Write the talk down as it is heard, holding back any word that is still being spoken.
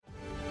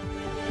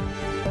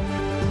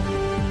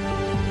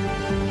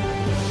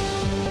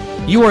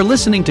You are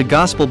listening to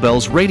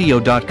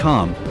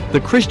GospelBellsRadio.com, the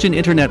Christian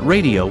internet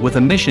radio with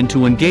a mission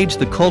to engage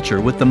the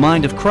culture with the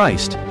mind of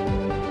Christ.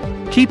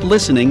 Keep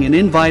listening and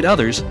invite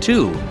others,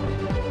 too.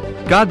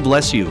 God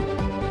bless you.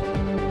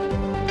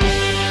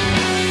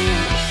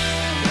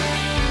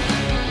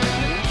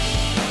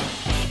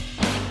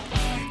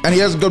 And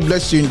yes, God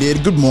bless you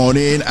indeed. Good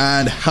morning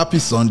and happy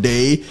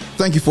Sunday.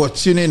 Thank you for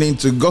tuning in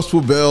to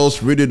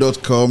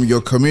GospelBellsRadio.com,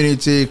 your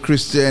community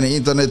Christian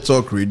internet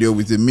talk radio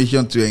with a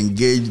mission to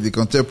engage the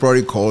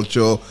contemporary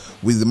culture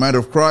with the mind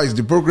of Christ.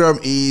 The program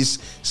is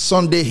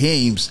Sunday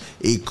Hymns,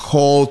 a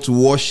call to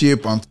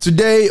worship. And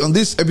today on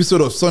this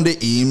episode of Sunday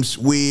Hymns,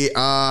 we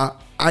are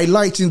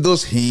highlighting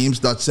those hymns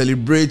that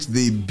celebrate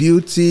the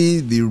beauty,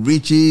 the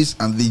riches,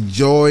 and the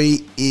joy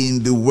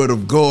in the Word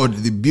of God.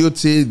 The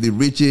beauty, the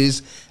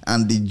riches,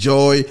 and the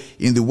joy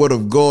in the Word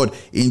of God.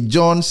 In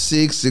John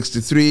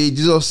 6:63,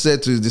 Jesus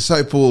said to his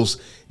disciples,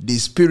 "The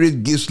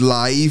Spirit gives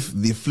life,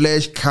 the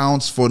flesh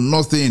counts for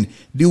nothing.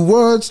 The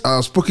words I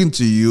have spoken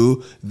to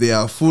you, they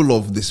are full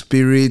of the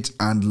Spirit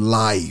and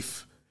life."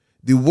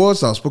 The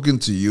words I have spoken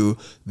to you,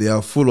 they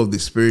are full of the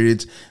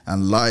Spirit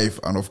and life.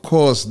 And of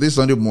course, this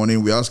Sunday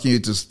morning, we're asking you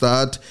to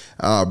start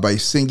by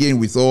singing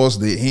with us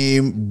the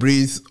hymn,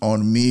 "Breathe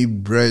on Me,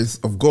 Breath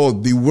of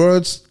God." The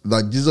words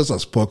that Jesus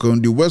has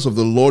spoken, the words of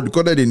the Lord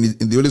recorded in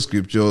the Holy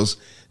Scriptures,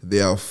 they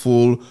are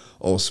full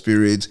of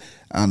Spirit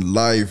and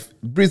life.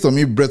 "Breathe on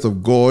Me, Breath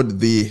of God,"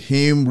 the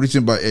hymn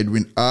written by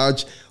Edwin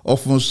Arch,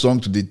 often sung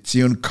to the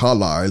tune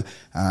Carlisle,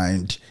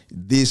 and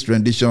this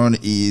rendition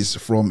is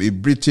from a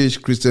British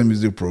Christian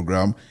music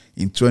program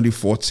in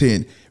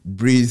 2014.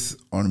 "Breathe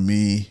on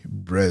Me,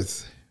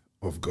 Breath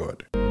of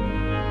God."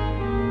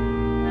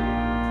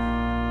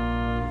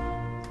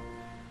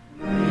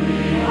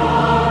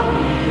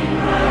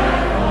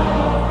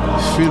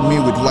 Fill me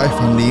with life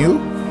anew,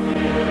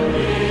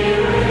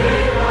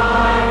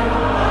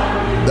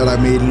 that I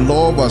may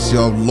love as you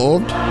have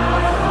loved,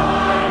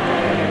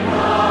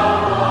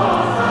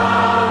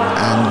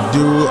 and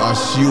do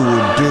as you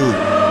would do.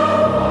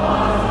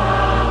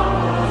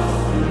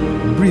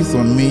 Breathe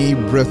on me,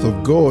 breath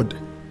of God,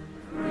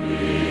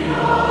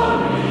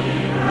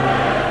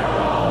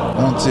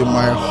 until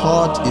my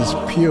heart is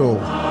pure,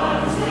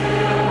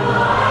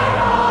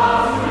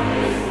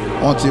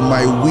 until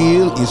my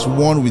will is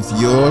one with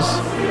yours,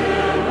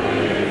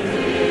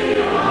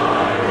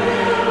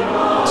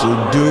 to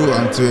do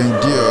and to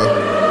endure.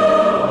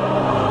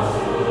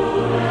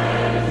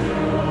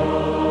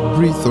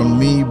 Breathe on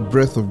me,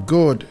 breath of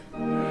God.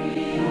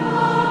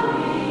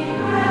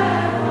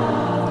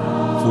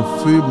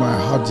 Fulfill my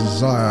heart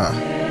desire,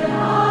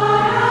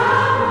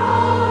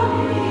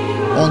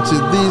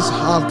 until this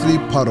heartly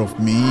part of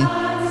me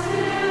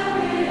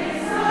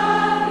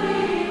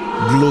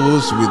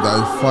glows with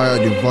thy fire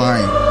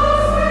divine.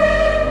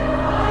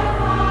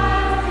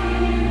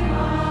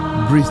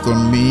 Breathe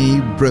on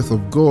me, breath of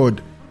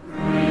God,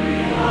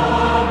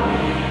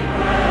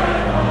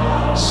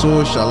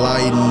 so shall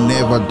I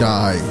never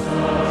die,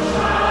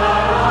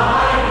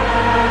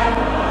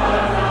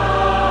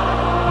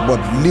 but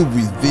live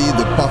with thee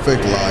the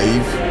perfect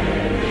life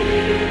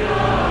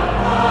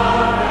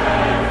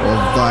of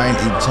thine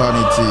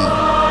eternity.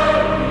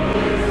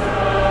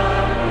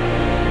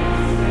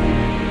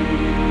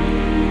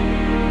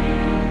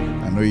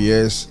 And oh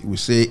yes, we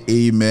say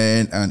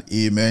amen and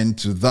amen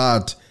to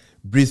that.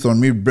 Breathe on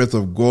me, breath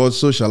of God,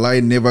 so shall I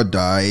never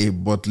die,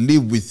 but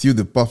live with you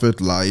the perfect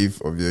life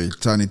of your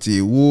eternity.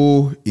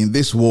 Who in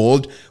this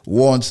world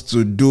wants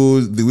to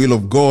do the will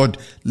of God?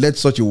 Let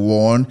such a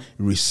one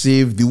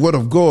receive the word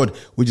of God,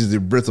 which is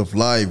the breath of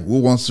life. Who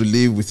wants to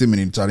live with him in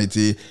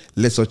eternity?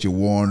 Let such a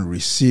one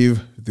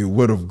receive the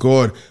word of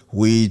God,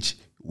 which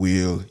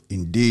will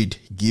indeed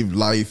give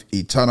life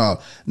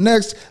eternal.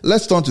 Next,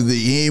 let's turn to the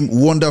hymn,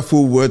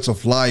 Wonderful Words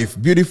of Life.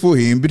 Beautiful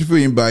hymn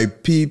by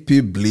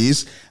P.P.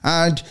 Bliss.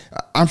 And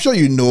I'm sure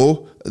you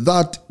know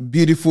that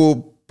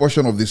beautiful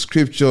portion of the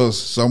scriptures,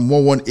 Psalm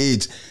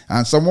 118.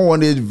 And Psalm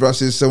 118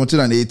 verses 17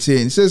 and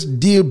 18. It says,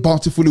 "Deal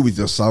bountifully with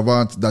your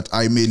servant, that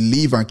I may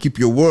live and keep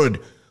your word.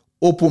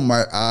 Open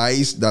my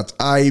eyes that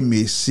I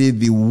may see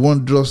the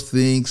wondrous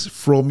things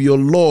from your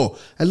law."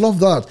 I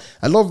love that.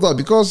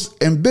 Because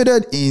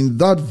embedded in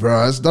that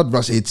verse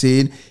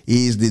 18,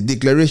 is the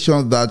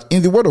declaration that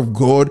in the word of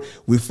God,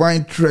 we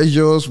find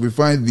treasures, we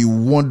find the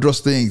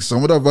wondrous things.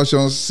 Some other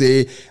versions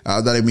say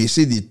that I may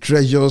see the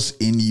treasures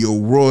in your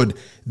word.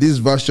 This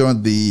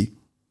version, the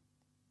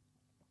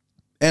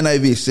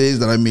NIV, says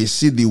that I may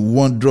see the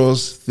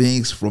wondrous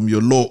things from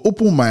your law.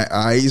 Open my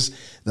eyes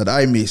that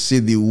I may see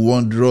the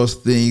wondrous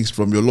things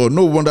from your law.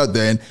 No wonder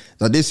then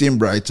that this hymn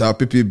writer,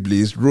 P.P.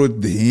 Bliss, wrote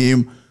the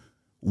hymn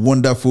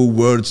Wonderful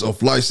Words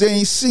of Life,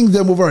 saying, sing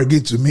them over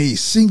again to me.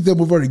 Sing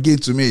them over again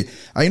to me.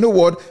 And you know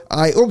what?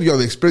 I hope you have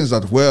experienced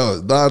that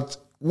well, that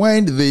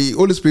when the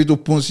Holy Spirit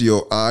opens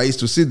your eyes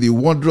to see the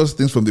wondrous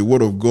things from the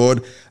Word of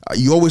God,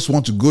 you always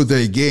want to go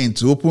there again,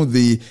 to open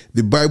the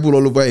Bible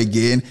all over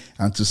again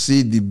and to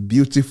see the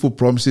beautiful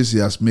promises He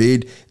has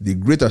made, the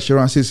great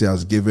assurances He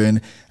has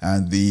given,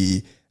 and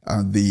the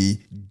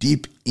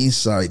deep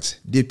insights,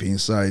 deep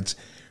insights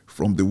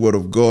from the Word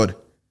of God.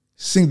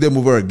 Sing them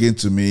over again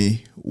to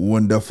me,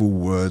 wonderful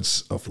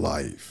words of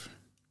life.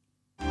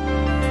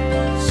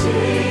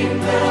 Sing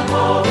them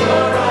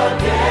over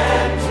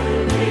again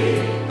to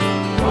me,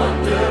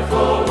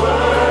 wonderful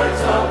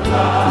words of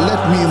life.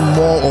 Let me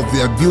more of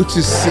their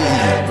beauty sing.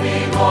 Let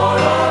me more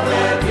of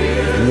their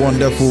beauty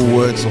wonderful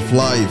words of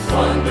life.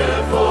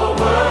 Wonderful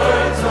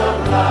words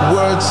of life.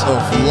 Words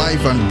of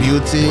life and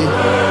beauty.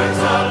 Words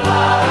of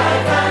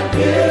life and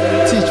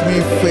beauty. Teach me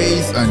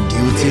faith and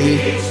duty.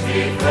 Teach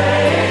me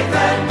faith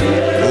and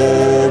beauty.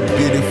 Oh,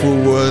 beautiful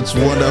words,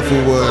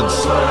 wonderful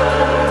words.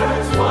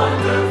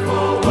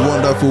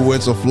 Wonderful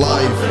words of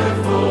life.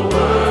 Wonderful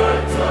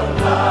words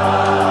of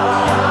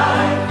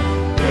life.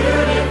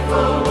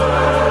 Beautiful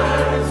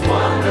words,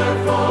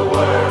 wonderful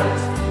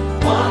words,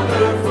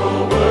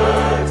 wonderful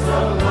words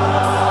of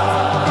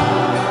life.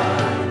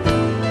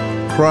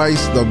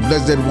 Christ, the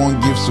Blessed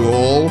One, gives to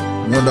all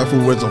wonderful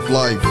words of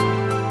life.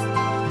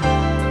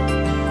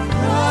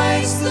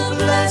 Christ, the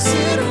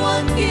Blessed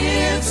One,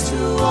 gives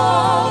to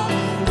all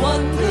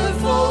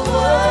wonderful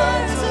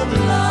words of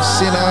life.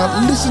 Sinner,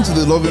 listen to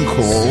the loving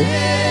call.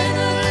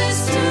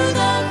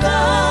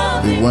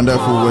 The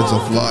wonderful words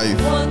of life.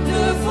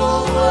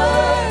 Wonderful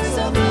words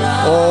of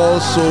life.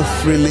 Also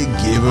freely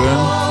given.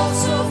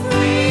 Also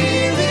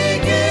freely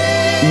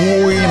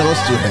given. Wooing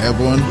us to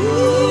heaven.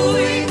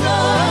 Wooing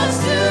us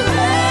to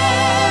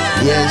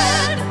heaven.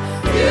 Yes.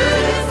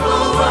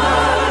 Beautiful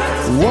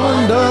words.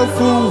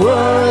 Wonderful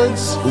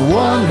words.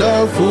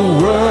 Wonderful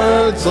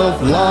words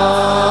of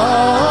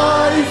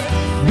life.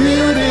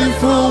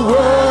 Beautiful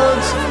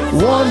words.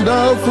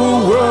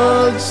 Wonderful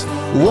words.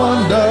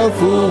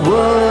 Wonderful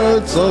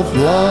words of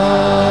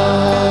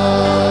life.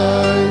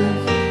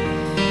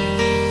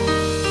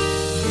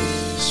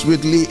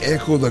 Sweetly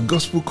echo the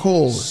gospel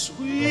call.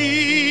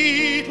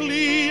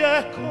 Sweetly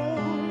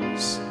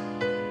echoes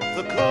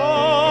the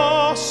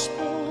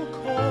gospel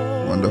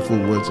call. Wonderful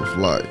words of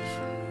life.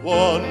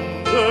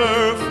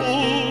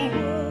 Wonderful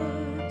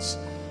words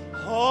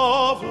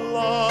of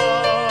life.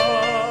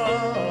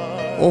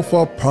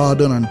 Offer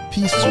pardon and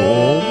peace to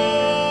all.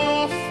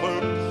 Offer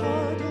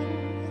pardon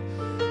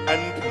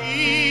and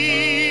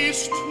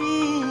peace to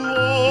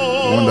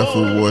all.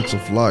 Wonderful words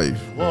of life.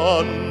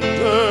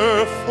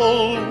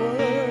 Wonderful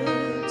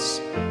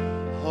words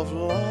of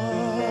life.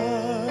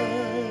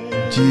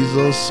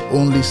 Jesus,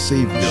 only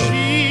Savior.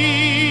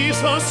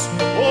 Jesus,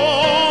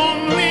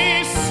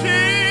 only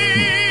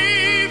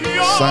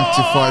Savior.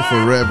 Sanctify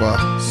forever.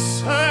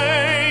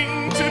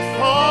 Sanctify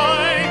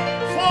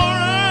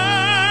forever.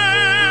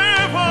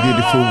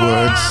 Beautiful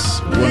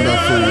words,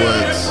 wonderful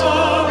words.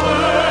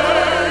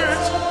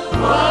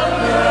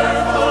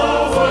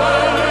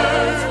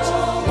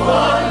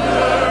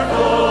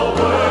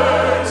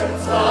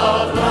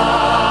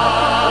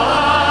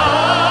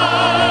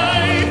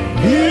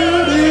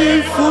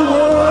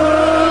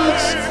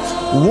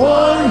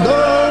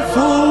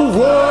 Wonderful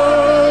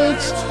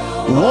words,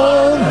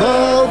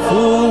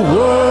 wonderful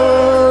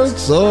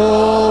words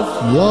of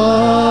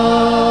life.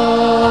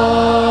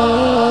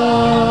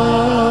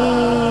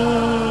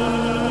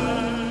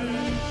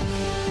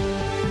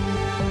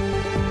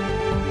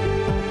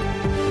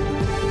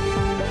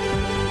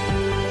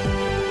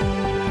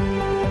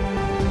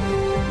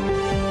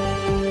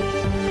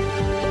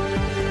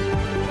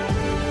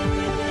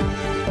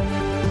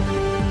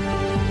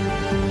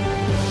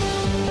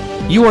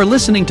 You are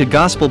listening to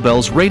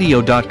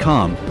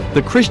GospelBellsRadio.com,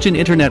 the Christian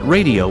internet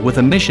radio with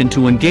a mission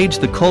to engage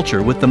the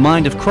culture with the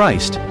mind of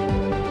Christ.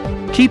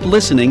 Keep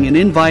listening and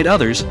invite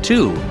others,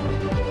 too.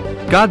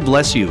 God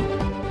bless you.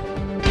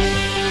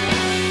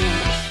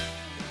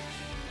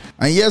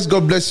 And yes,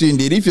 God bless you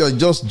indeed. If you are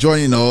just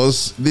joining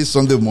us this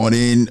Sunday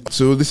morning,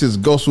 so this is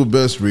Gospel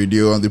Bells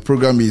Radio, and the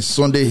program is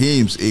Sunday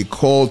Hymns, a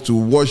call to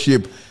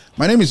worship.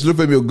 My name is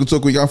Olufemi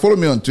Ogutoku. You can follow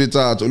me on Twitter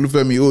at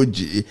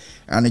OlufemiOG,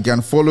 and you can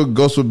follow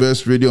Gospel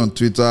Bells Radio on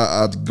Twitter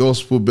at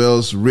Gospel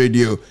Bells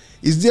Radio.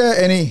 Is there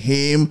any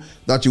hymn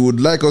that you would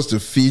like us to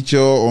feature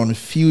on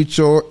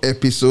future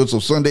episodes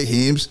of Sunday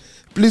Hymns?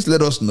 Please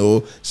let us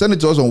know. Send it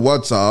to us on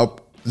WhatsApp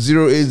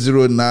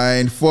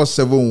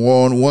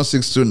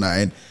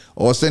 0809-471-1629,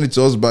 or send it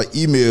to us by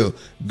email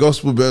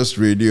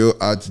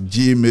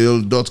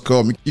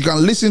gospelbellsradio@gmail.com. You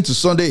can listen to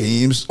Sunday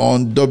Hymns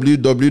on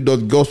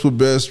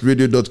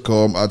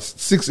www.gospelbellsradio.com at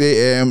 6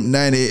 a.m.,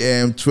 9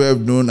 a.m.,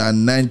 12 noon,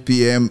 and 9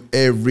 p.m.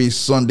 every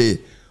Sunday.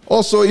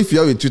 Also, if you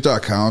have a Twitter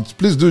account,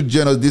 please do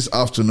join us this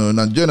afternoon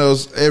and join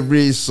us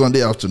every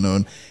Sunday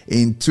afternoon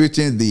in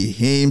tweeting the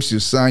hymns you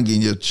sang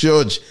in your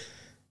church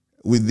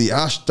with the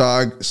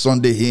hashtag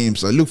Sunday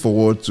Hymns. I look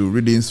forward to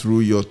reading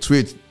through your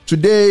tweet.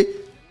 Today,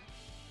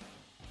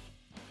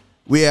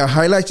 we are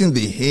highlighting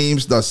the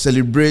hymns that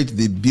celebrate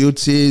the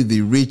beauty,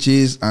 the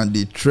riches, and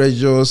the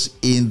treasures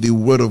in the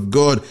Word of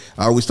God.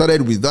 We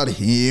started with that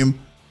hymn,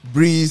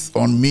 Breathe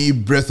on Me,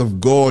 Breath of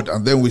God,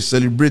 and then we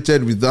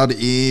celebrated with that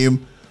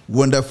hymn,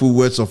 Wonderful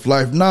Words of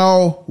Life.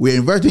 Now, we're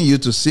inviting you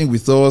to sing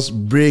with us,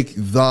 Break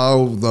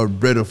Thou the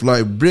Bread of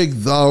Life. Break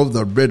Thou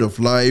the Bread of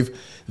Life.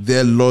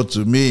 their Lord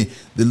to me.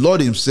 The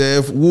Lord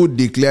himself who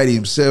declared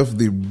himself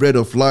the bread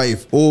of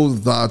life. Oh,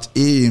 that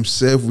he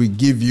himself will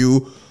give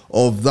you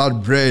of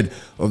that bread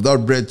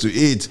to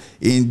eat.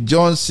 In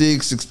John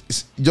 6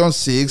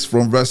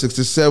 from verse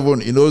 67,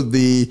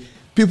 the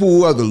people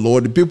who are the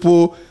Lord, the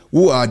people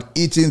who had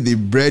eaten the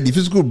bread, the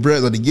physical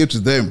bread that he gave to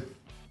them,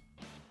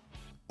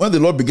 when the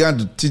Lord began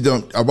to teach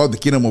them about the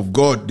kingdom of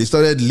God, they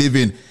started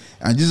living.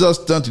 And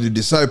Jesus turned to the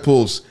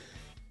disciples,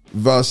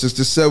 verse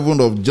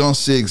 67 of John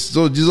 6.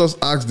 So Jesus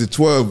asked the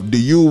 12, do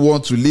you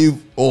want to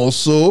live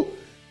also?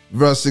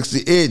 Verse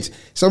 68,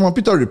 Simon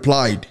Peter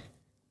replied,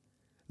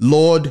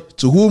 Lord,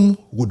 to whom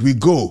would we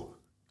go?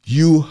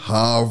 You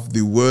have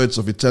the words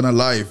of eternal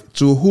life.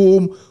 To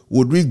whom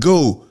would we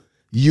go?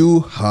 You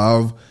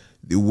have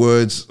the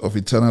words of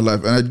eternal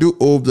life. And I do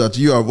hope that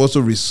you have also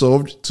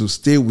resolved to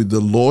stay with the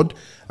Lord,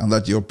 and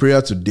that your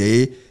prayer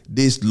today,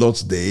 this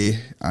Lord's Day,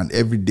 and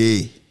every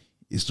day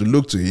is to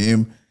look to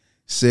him,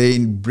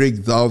 saying,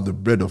 break thou the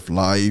bread of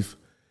life,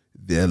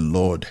 dear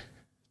Lord,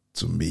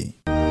 to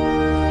me.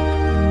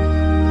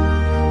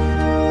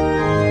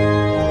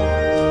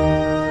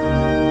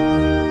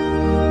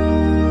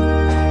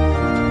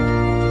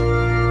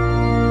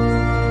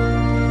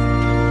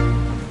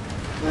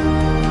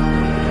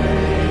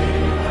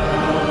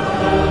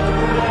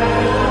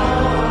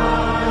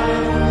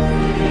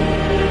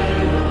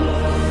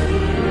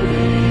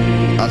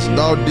 As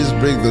thou didst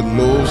break the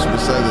loaves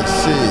beside the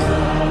sea,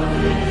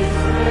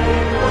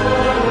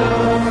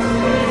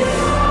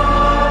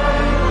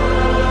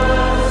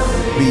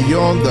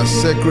 beyond the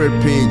sacred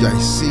page I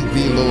seek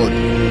thee, Lord.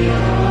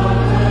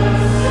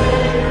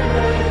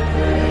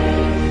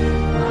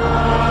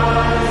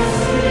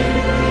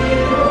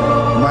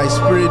 My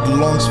spirit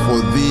longs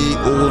for thee,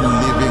 O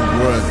living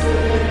word.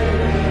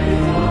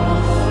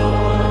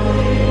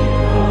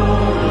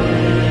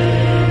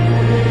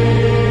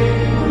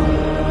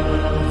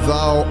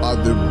 Thou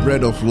art the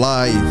bread of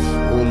life,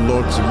 O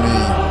Lord, to me.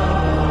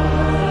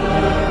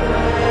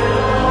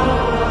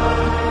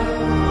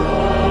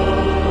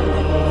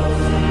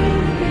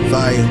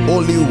 Thy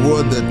holy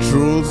word, the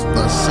truth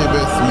that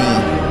saveth me.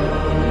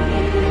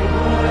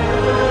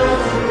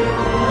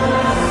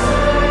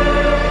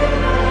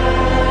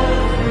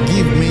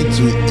 Give me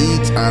to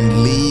eat and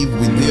live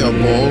with thee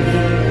above.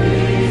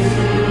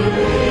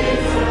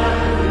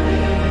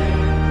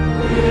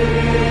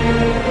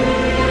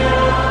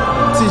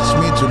 Teach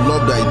me to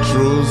love thy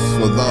truth,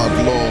 for thou art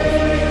love.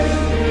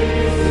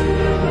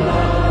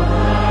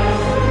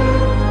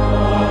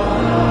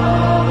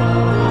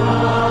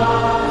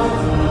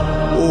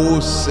 Oh,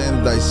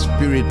 send thy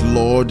spirit,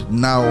 Lord,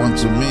 now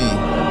unto me.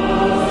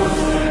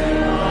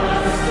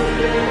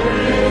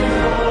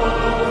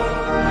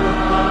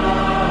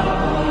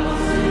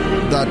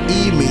 That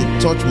he may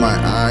touch my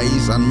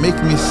eyes and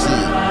make me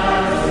see.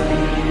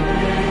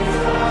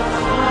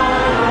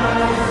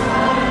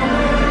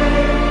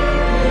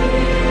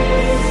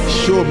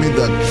 Show me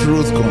the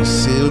truth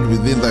concealed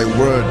within thy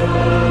word.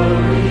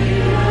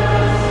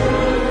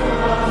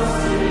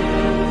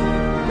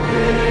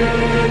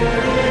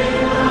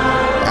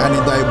 And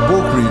in thy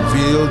book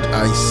revealed,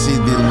 I see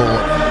thee,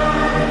 Lord.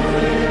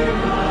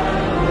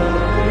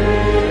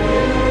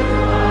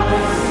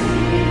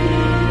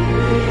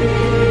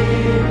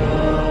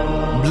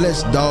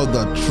 Bless thou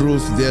the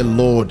truth, dear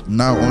Lord,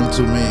 now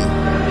unto me.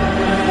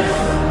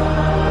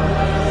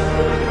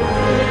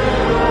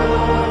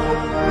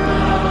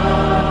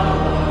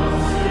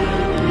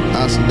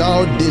 As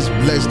thou didst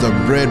bless the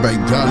bread by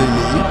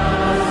Galilee,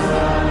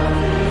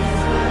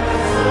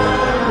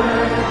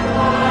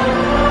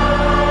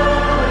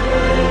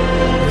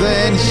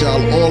 then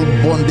shall all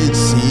bondage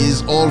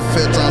cease, all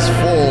fetters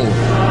fall.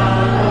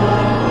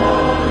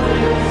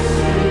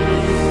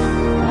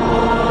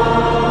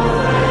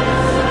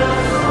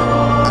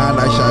 And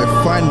I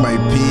shall find my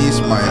peace,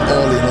 my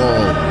all in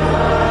all.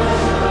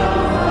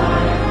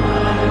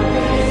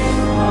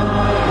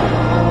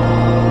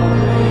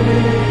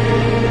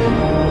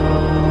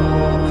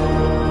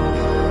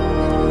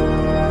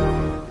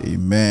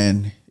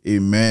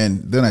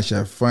 Amen. Then I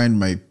shall find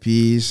my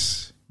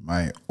peace,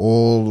 my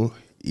all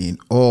in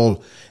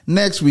all.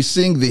 Next, we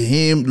sing the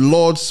hymn,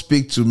 Lord,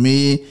 speak to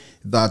me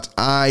that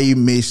I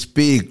may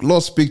speak.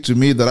 Lord, speak to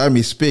me that I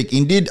may speak.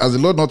 Indeed, as the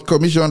Lord not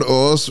commissioned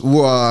us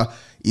who are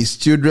his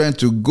children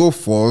to go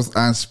forth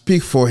and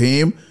speak for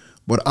him,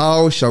 but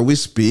how shall we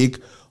speak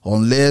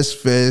unless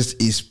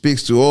first he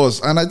speaks to us?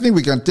 And I think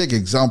we can take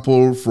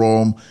example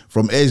from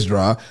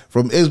Ezra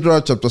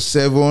chapter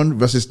 7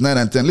 verses 9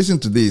 and 10. Listen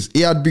to this.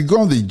 He had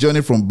begun the journey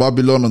from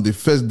Babylon on the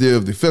first day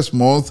of the first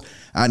month,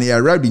 and he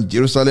arrived in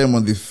Jerusalem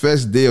on the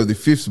first day of the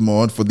fifth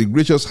month, for the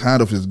gracious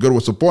hand of his God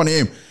was upon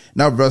him.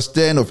 Now verse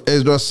 10 of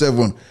Ezra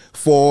 7.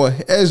 For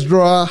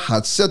Ezra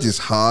had set his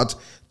heart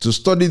to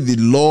study the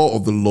law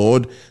of the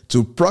Lord,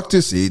 to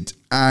practice it,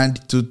 and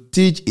to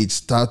teach its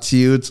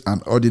statutes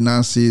and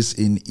ordinances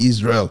in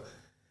Israel. Do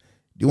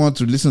you want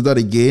to listen to that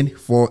again?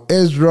 For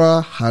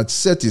Ezra had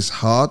set his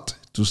heart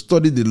to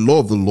study the law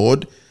of the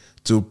Lord,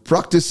 to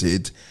practice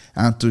it,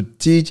 and to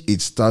teach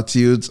its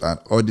statutes and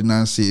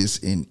ordinances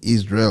in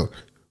Israel.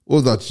 Oh,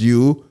 that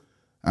you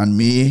and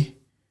me,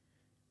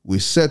 we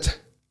set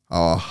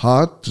our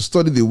heart to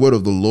study the word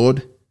of the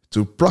Lord,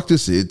 to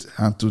practice it,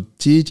 and to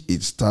teach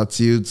its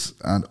statutes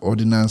and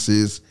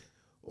ordinances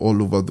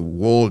all over the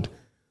world.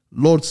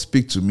 Lord,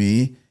 speak to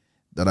me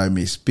that I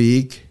may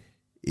speak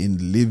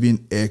in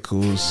living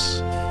echoes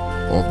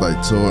of thy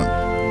tone.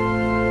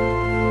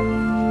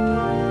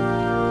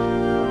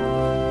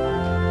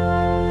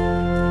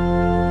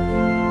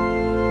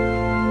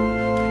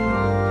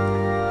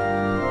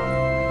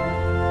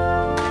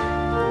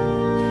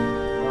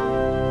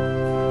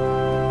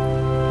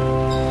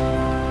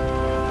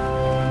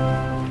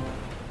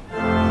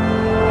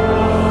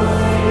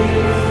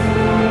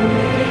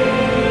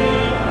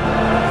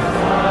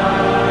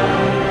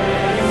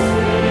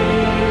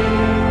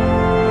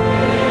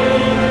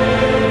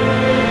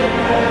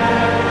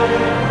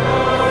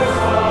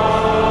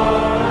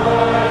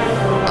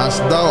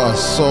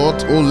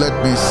 Sought, oh, let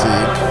me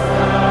seek.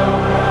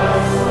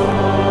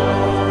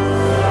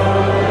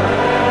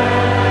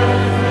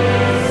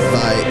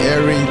 Thy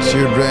erring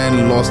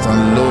children lost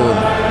and lone.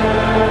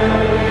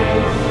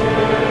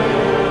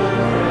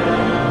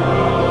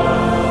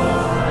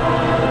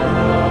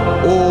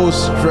 Oh,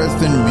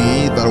 strengthen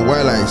me that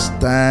while I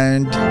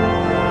stand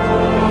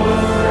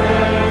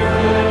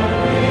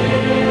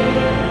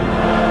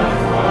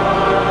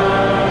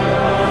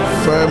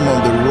firm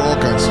on the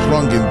rock and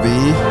strong in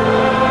thee,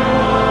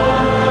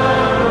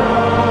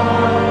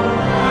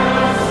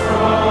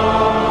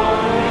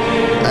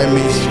 I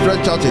may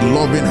stretch out a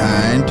loving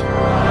hand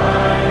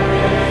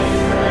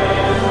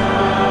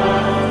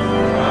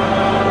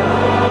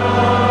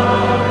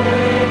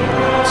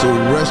to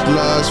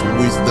wrestlers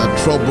with the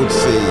troubled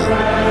sea.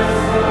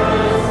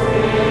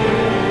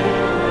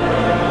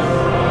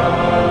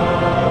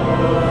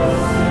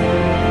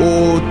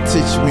 Oh,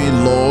 teach me,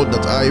 Lord,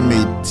 that I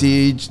may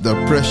teach the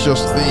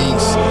precious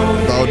things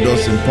thou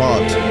dost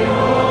impart.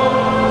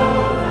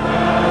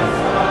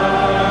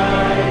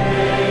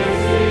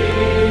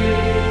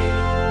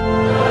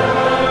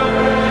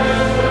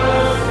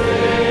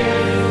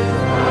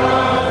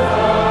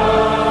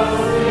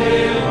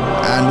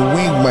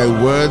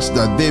 Words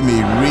that they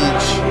may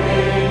reach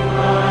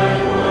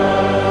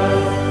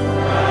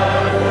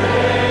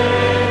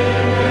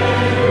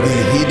the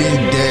hidden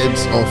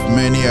depths of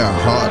many a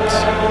heart.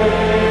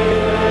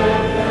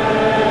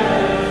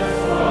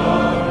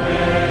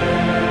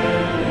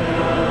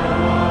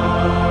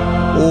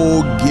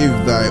 Oh, give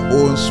thy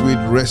own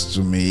sweet rest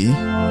to me,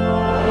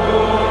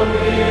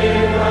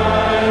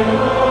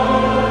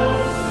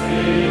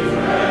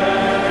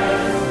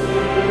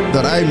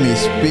 that I may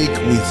speak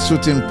with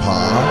soothing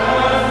power,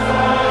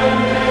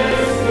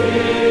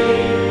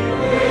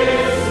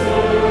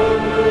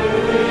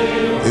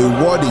 a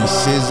word in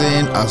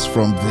season as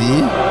from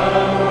thee,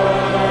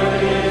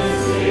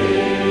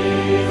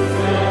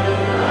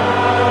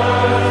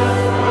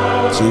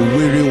 to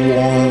weary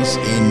ones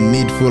in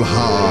needful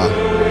hour.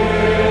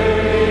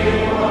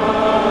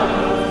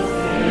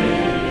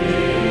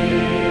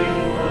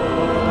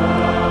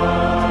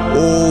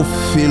 Oh,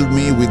 fill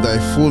me with thy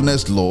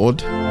fullness,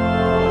 Lord,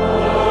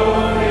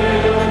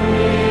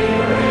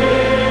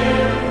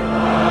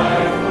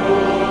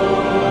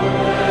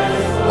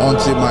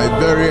 until my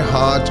very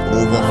heart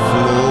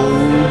overflow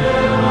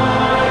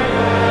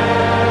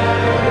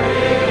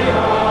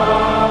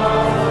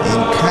in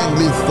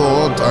kindly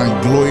thought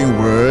and glowing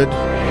word.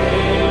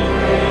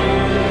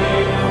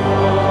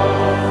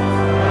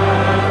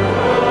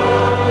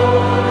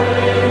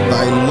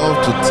 Thy love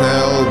to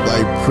tell,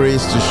 thy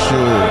praise to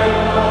show.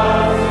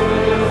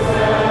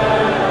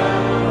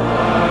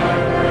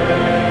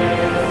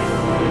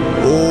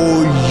 Oh,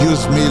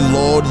 use me,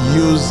 Lord,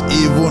 use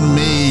even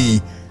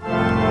me.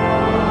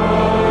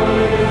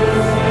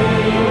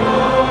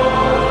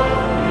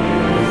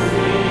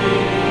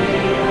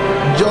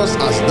 Just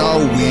as thou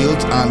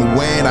wilt, and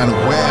when and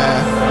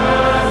where,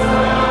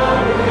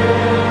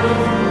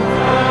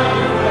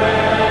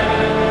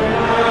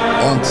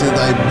 until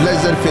thy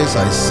blessed face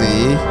I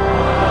see,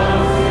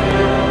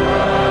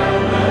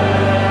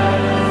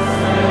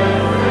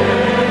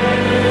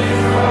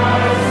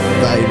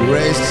 thy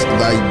rest,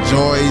 thy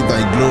joy,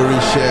 thy glory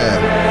share.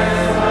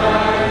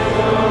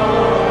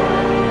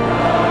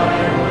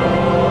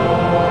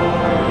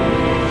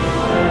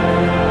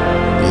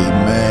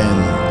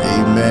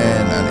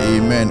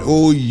 Amen.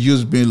 Oh,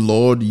 use me,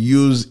 Lord,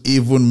 use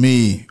even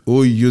me.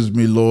 Oh, use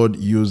me, Lord,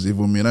 use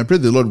even me. And I pray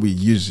the Lord will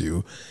use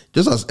you.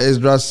 Just as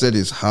Ezra set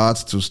his heart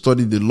to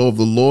study the law of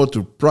the Lord,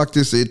 to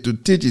practice it, to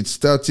teach its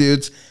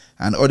statutes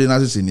and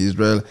ordinances in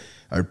Israel,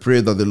 I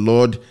pray that the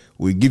Lord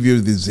will give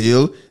you the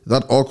zeal,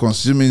 that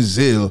all-consuming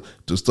zeal,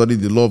 to study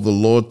the law of the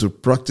Lord, to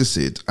practice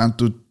it, and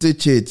to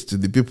teach it to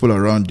the people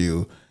around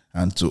you,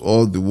 and to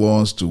all the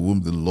ones to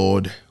whom the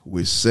Lord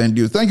will send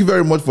you. Thank you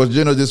very much for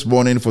joining us this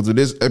morning for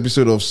today's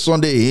episode of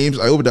Sunday Hymns.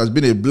 I hope it has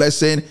been a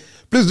blessing.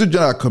 Please do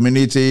join our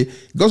community.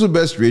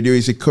 GospelBells Radio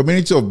is a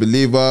community of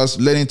believers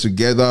learning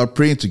together,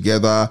 praying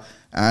together,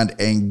 and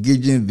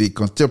engaging the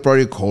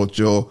contemporary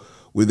culture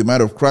with the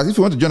mind of Christ. If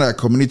you want to join our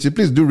community,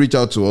 please do reach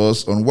out to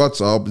us on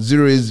WhatsApp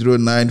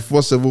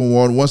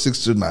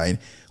 0809-471-1629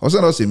 or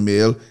send us a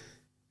mail,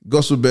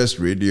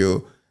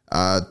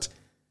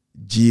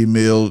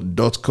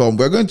 gospelbellsradio@gmail.com.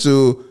 We're going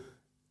to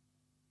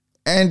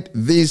end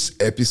this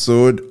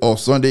episode of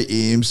Sunday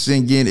Hymns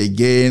singing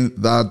again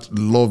that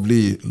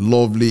lovely,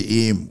 lovely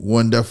hymn,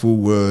 Wonderful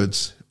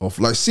Words of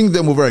Life. Sing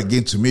them over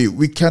again to me.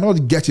 We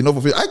cannot get enough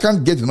of it. I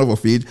can't get enough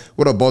of it.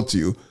 What about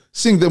you?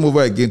 Sing them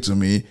over again to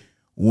me.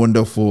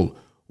 Wonderful,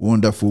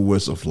 wonderful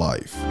words of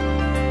life.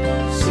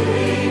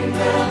 Sing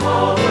them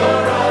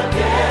over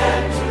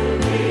again to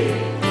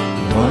me.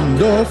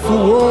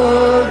 Wonderful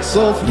words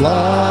of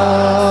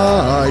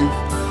life.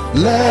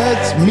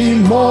 Let me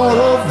more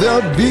of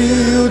their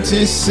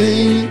beauty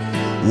see.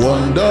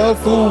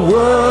 Wonderful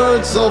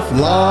words of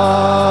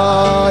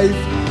life.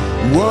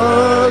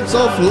 Words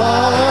of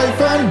life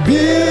and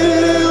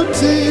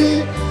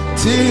beauty.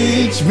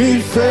 Teach me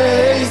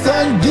faith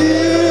and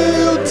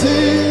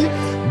duty.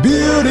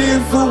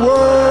 Beautiful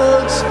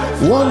words,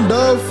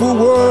 wonderful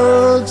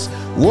words,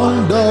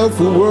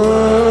 wonderful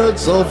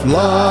words of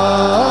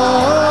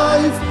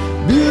life.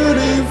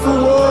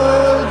 Beautiful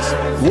words,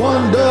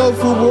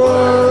 wonderful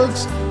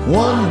words,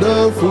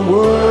 wonderful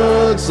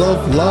words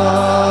of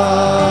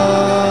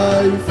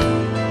life.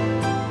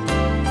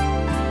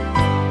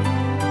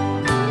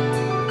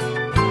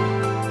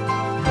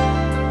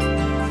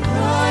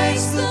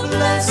 Christ the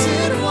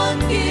Blessed One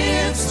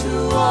gives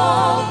to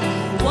all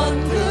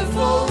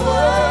wonderful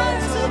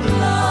words of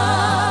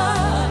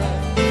life.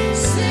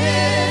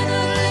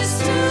 Sinnerless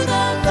to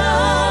the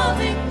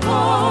loving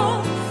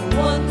call,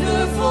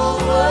 wonderful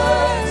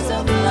words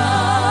of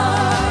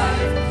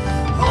life.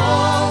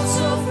 All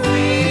so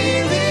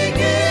freely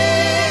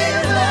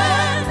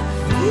given,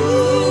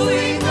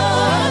 wooing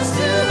us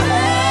to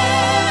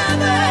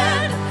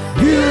heaven.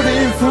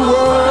 Beautiful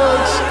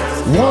words,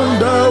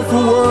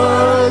 wonderful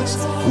words,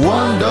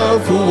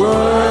 wonderful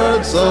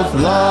words of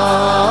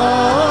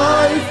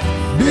life.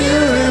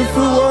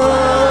 Beautiful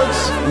words,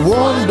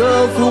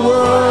 wonderful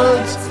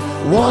words,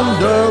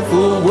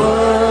 wonderful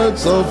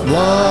words of life.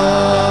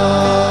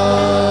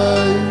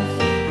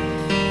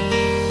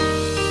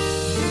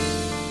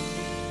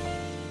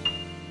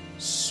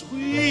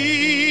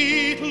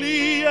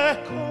 Sweetly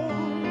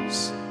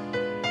echoes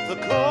the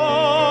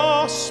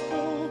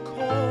gospel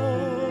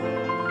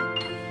call.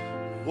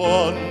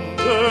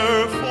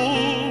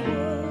 Wonderful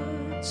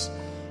words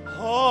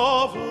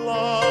of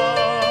life.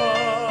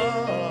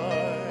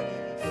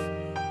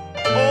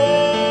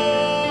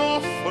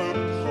 Offer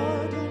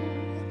pardon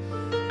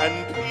and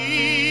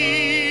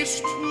peace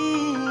to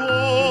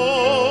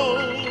all.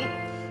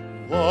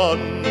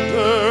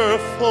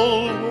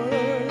 Wonderful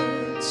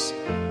words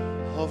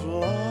of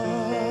life.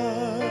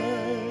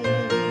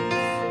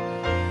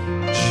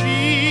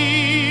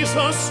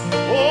 Jesus,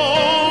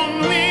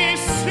 only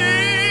Savior,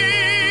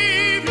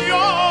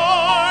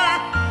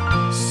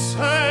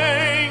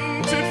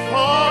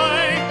 sanctify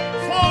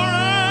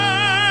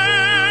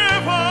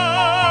forever.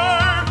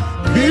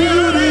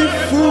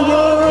 Beautiful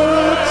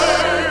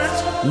words,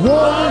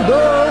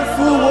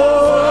 wonderful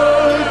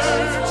words,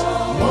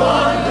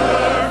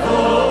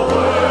 wonderful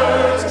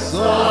words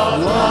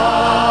of life.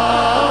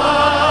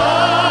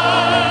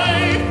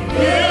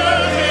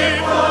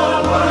 Beautiful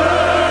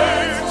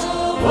words,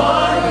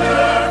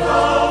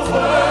 wonderful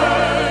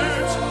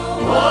words,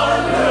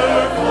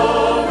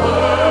 wonderful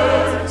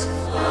words of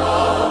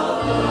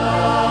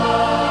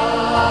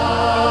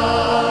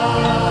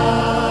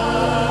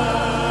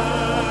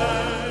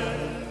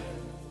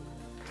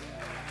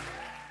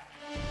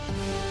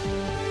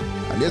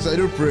And yes, I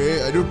do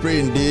pray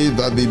indeed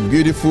that the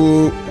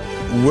beautiful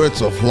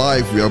words of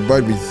life will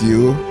abide with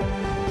you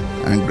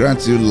and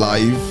grant you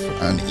life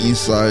and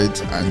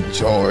insight and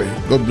joy.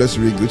 God bless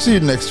you. Good. See you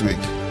next week.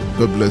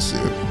 God bless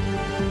you.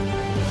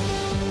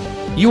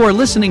 You are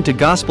listening to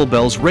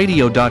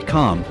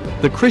GospelBellsRadio.com,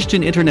 the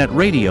Christian internet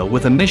radio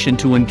with a mission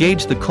to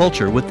engage the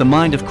culture with the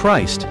mind of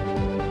Christ.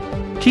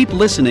 Keep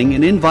listening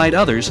and invite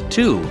others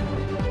too.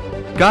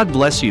 God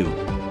bless you.